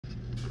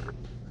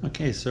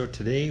Okay, so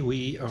today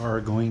we are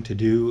going to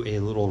do a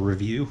little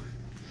review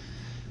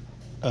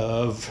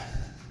of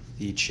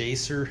the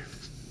Chaser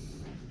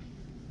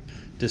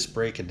disc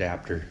brake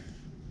adapter.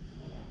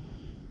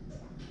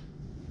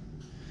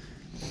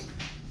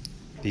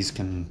 These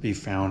can be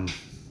found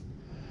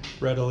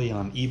readily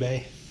on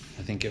eBay.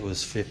 I think it was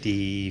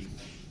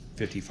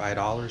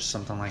 $55,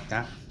 something like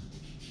that.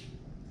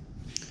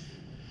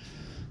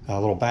 A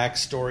little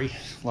backstory.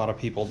 A lot of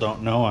people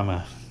don't know I'm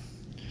a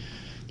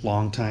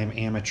longtime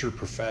amateur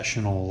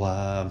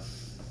professional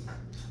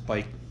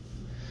bike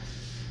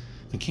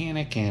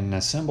mechanic and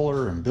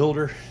assembler and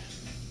builder.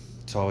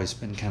 It's always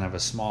been kind of a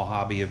small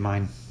hobby of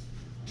mine.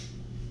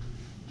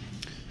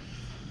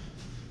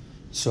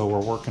 So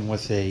we're working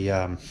with a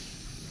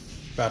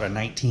about a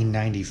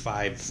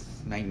 1995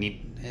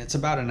 it's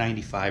about a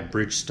 95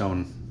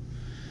 Bridgestone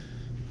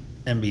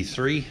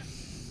MB3.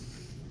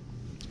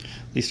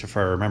 At least if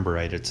I remember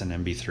right, it's an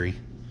MB3.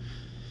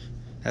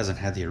 Hasn't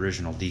had the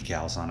original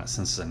decals on it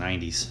since the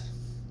 90s.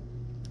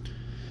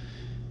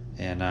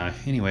 And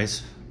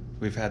anyways,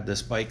 we've had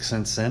this bike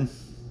since then.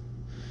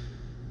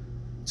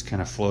 It's kind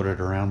of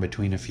floated around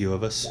between a few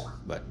of us,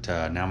 but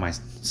now my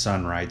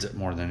son rides it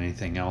more than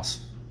anything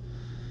else.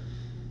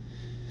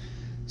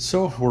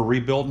 So we're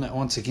rebuilding it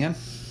once again.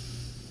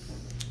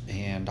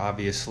 And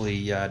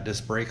obviously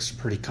disc brakes are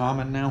pretty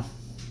common now.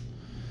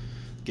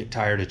 Get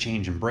tired of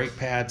changing brake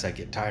pads. I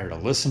get tired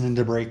of listening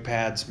to brake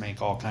pads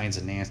make all kinds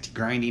of nasty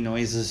grindy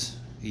noises,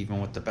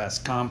 even with the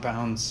best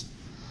compounds.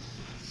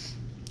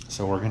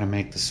 So we're gonna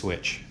make the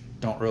switch.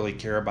 Don't really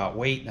care about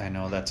weight. I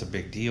know that's a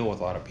big deal with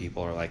a lot of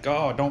people are like,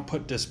 oh, don't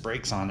put disc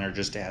brakes on there, it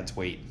just adds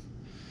weight.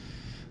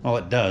 Well,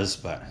 it does,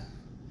 but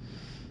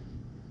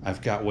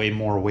I've got way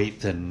more weight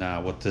than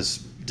what this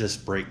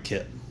disc brake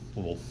kit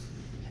will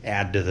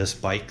add to this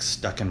bike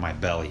stuck in my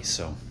belly,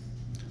 so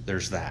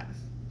there's that.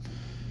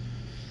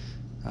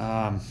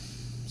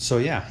 So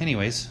yeah,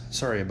 anyways,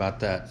 sorry about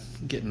that,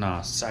 getting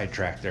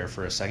sidetracked there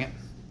for a second.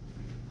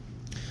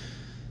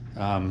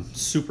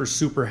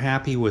 Super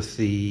happy with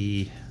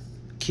the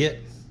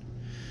kit.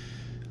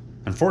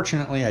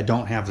 Unfortunately, I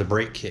don't have the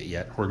brake kit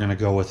yet. We're gonna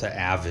go with the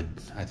Avid,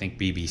 I think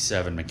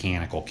BB7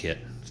 mechanical kit.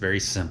 It's very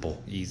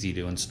simple, easy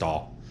to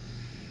install.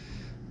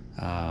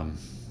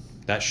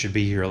 That should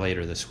be here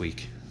later this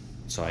week,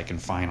 so I can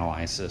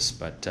finalize this,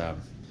 but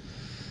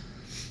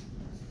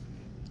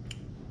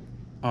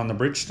on the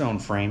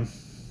Bridgestone frame,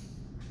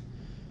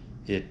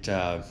 it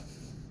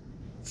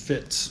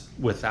fits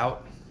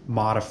without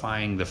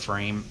modifying the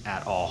frame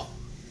at all.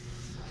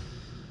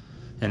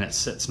 And it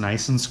sits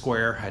nice and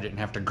square. I didn't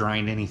have to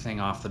grind anything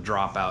off the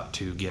dropout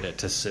to get it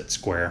to sit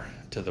square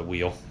to the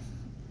wheel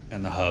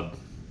and the hub.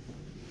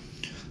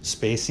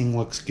 Spacing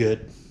looks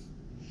good.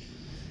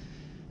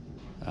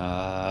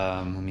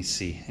 Let me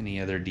see, any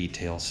other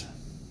details?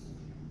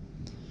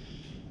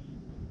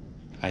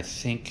 I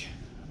think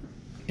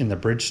in the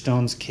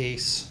Bridgestone's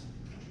case,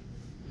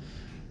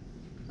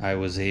 I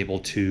was able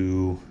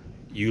to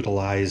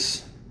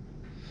utilize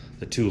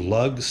the two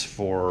lugs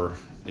for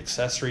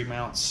accessory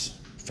mounts,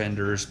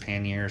 fenders,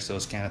 panniers,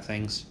 those kind of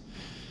things.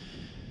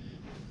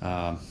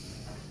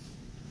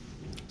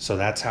 So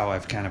that's how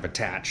I've kind of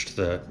attached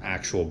the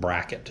actual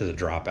bracket to the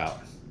dropout.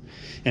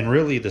 And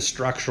really the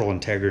structural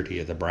integrity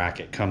of the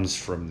bracket comes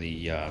from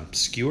the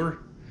skewer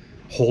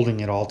holding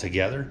it all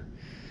together.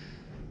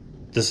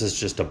 This is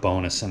just a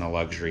bonus and a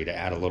luxury to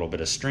add a little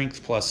bit of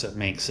strength, plus it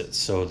makes it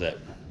so that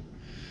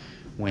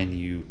when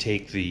you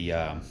take the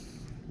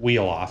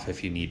wheel off,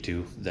 if you need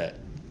to, that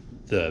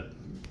the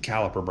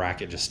caliper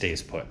bracket just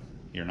stays put.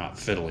 You're not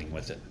fiddling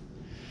with it.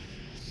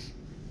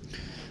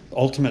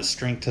 Ultimate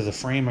strength to the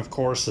frame, of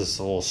course, is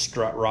the little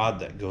strut rod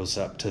that goes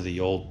up to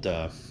the old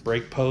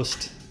brake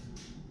post.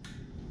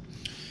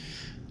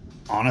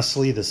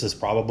 Honestly, this is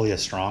probably a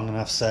strong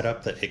enough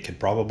setup that it could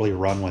probably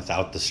run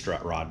without the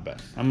strut rod,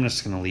 but I'm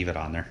just going to leave it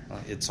on there.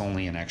 It's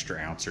only an extra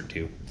ounce or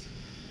two,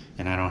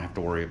 and I don't have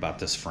to worry about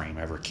this frame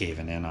ever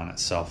caving in on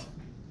itself.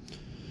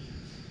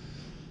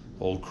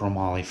 Old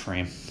chromoly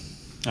frame.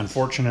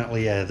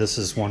 Unfortunately, this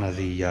is one of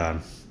the,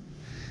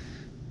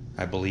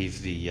 I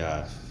believe the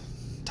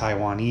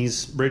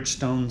Taiwanese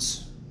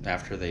Bridgestones.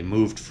 After they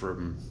moved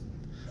from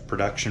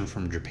production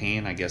from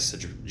Japan, I guess the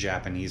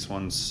Japanese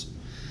ones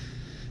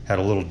had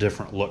a little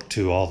different look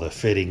to all the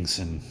fittings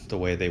and the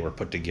way they were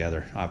put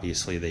together.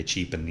 Obviously they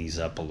cheapened these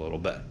up a little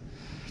bit.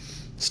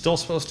 Still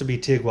supposed to be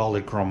TIG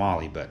welded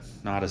chromoly, but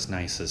not as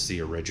nice as the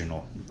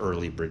original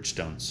early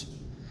Bridgestones.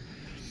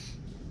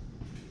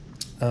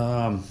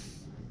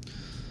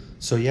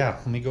 So yeah,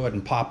 let me go ahead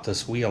and pop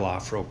this wheel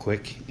off real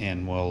quick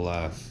and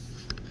we'll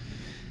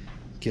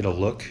get a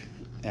look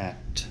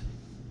at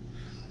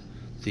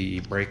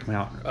the brake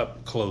mount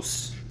up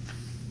close.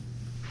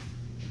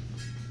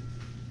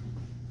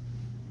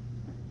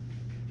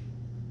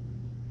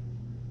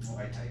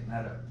 I tighten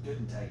that up good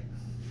and tight.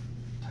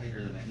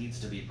 Tighter than it needs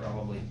to be,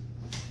 probably.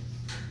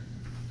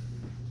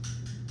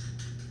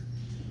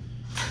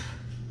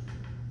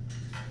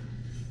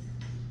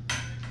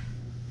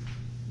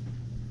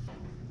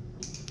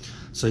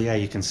 So yeah,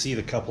 you can see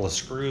the couple of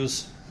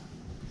screws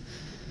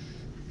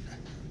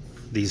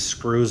these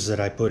screws that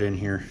I put in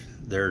here,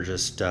 they're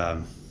just,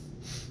 I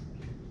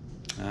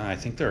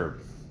think they're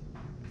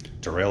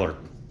derailleur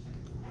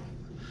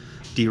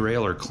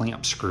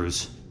clamp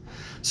screws.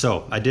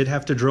 So I did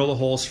have to drill the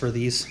holes for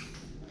these.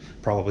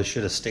 Probably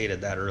should have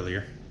stated that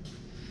earlier.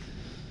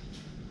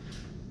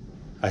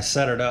 I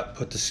set it up,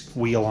 put the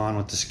wheel on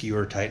with the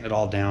skewer, tightened it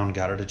all down,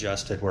 got it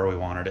adjusted where we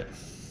wanted it.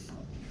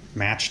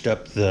 Matched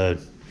up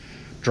the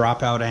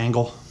dropout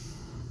angle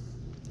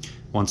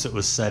once it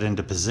was set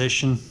into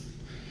position.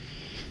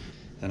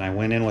 Then I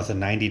went in with a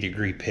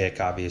 90-degree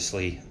pick.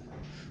 Obviously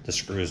the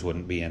screws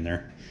wouldn't be in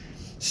there.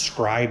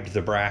 Scribed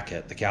the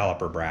bracket, the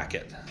caliper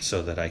bracket,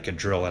 so that I could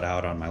drill it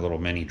out on my little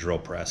mini drill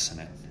press,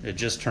 and it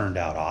just turned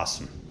out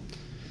awesome.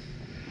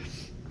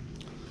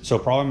 So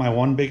probably my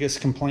one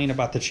biggest complaint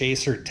about the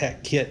Chaser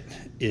Tech kit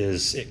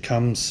is it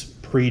comes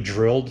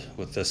pre-drilled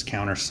with this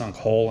countersunk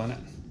hole in it.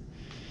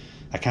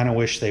 I kind of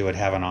wish they would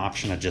have an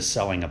option of just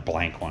selling a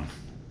blank one,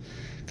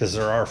 because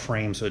there are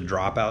frames with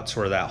dropouts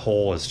where that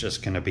hole is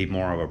just going to be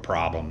more of a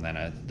problem than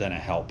a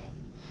help.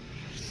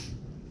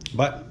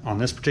 But on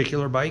this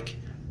particular bike,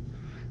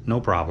 no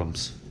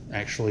problems.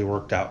 Actually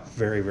worked out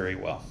very, very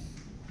well.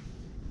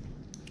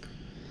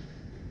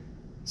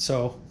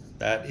 So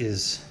that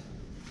is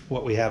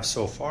what we have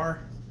so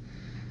far.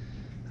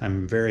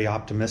 I'm very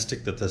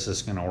optimistic that this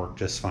is going to work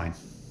just fine.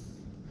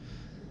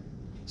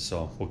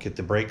 So we'll get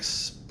the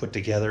brakes put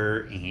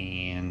together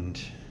and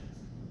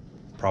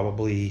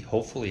probably,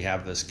 hopefully,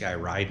 have this guy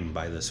riding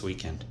by this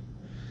weekend.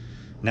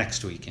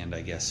 Next weekend,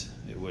 I guess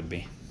it would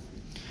be.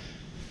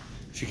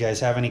 If you guys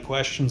have any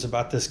questions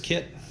about this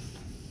kit,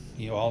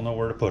 you all know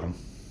where to put them.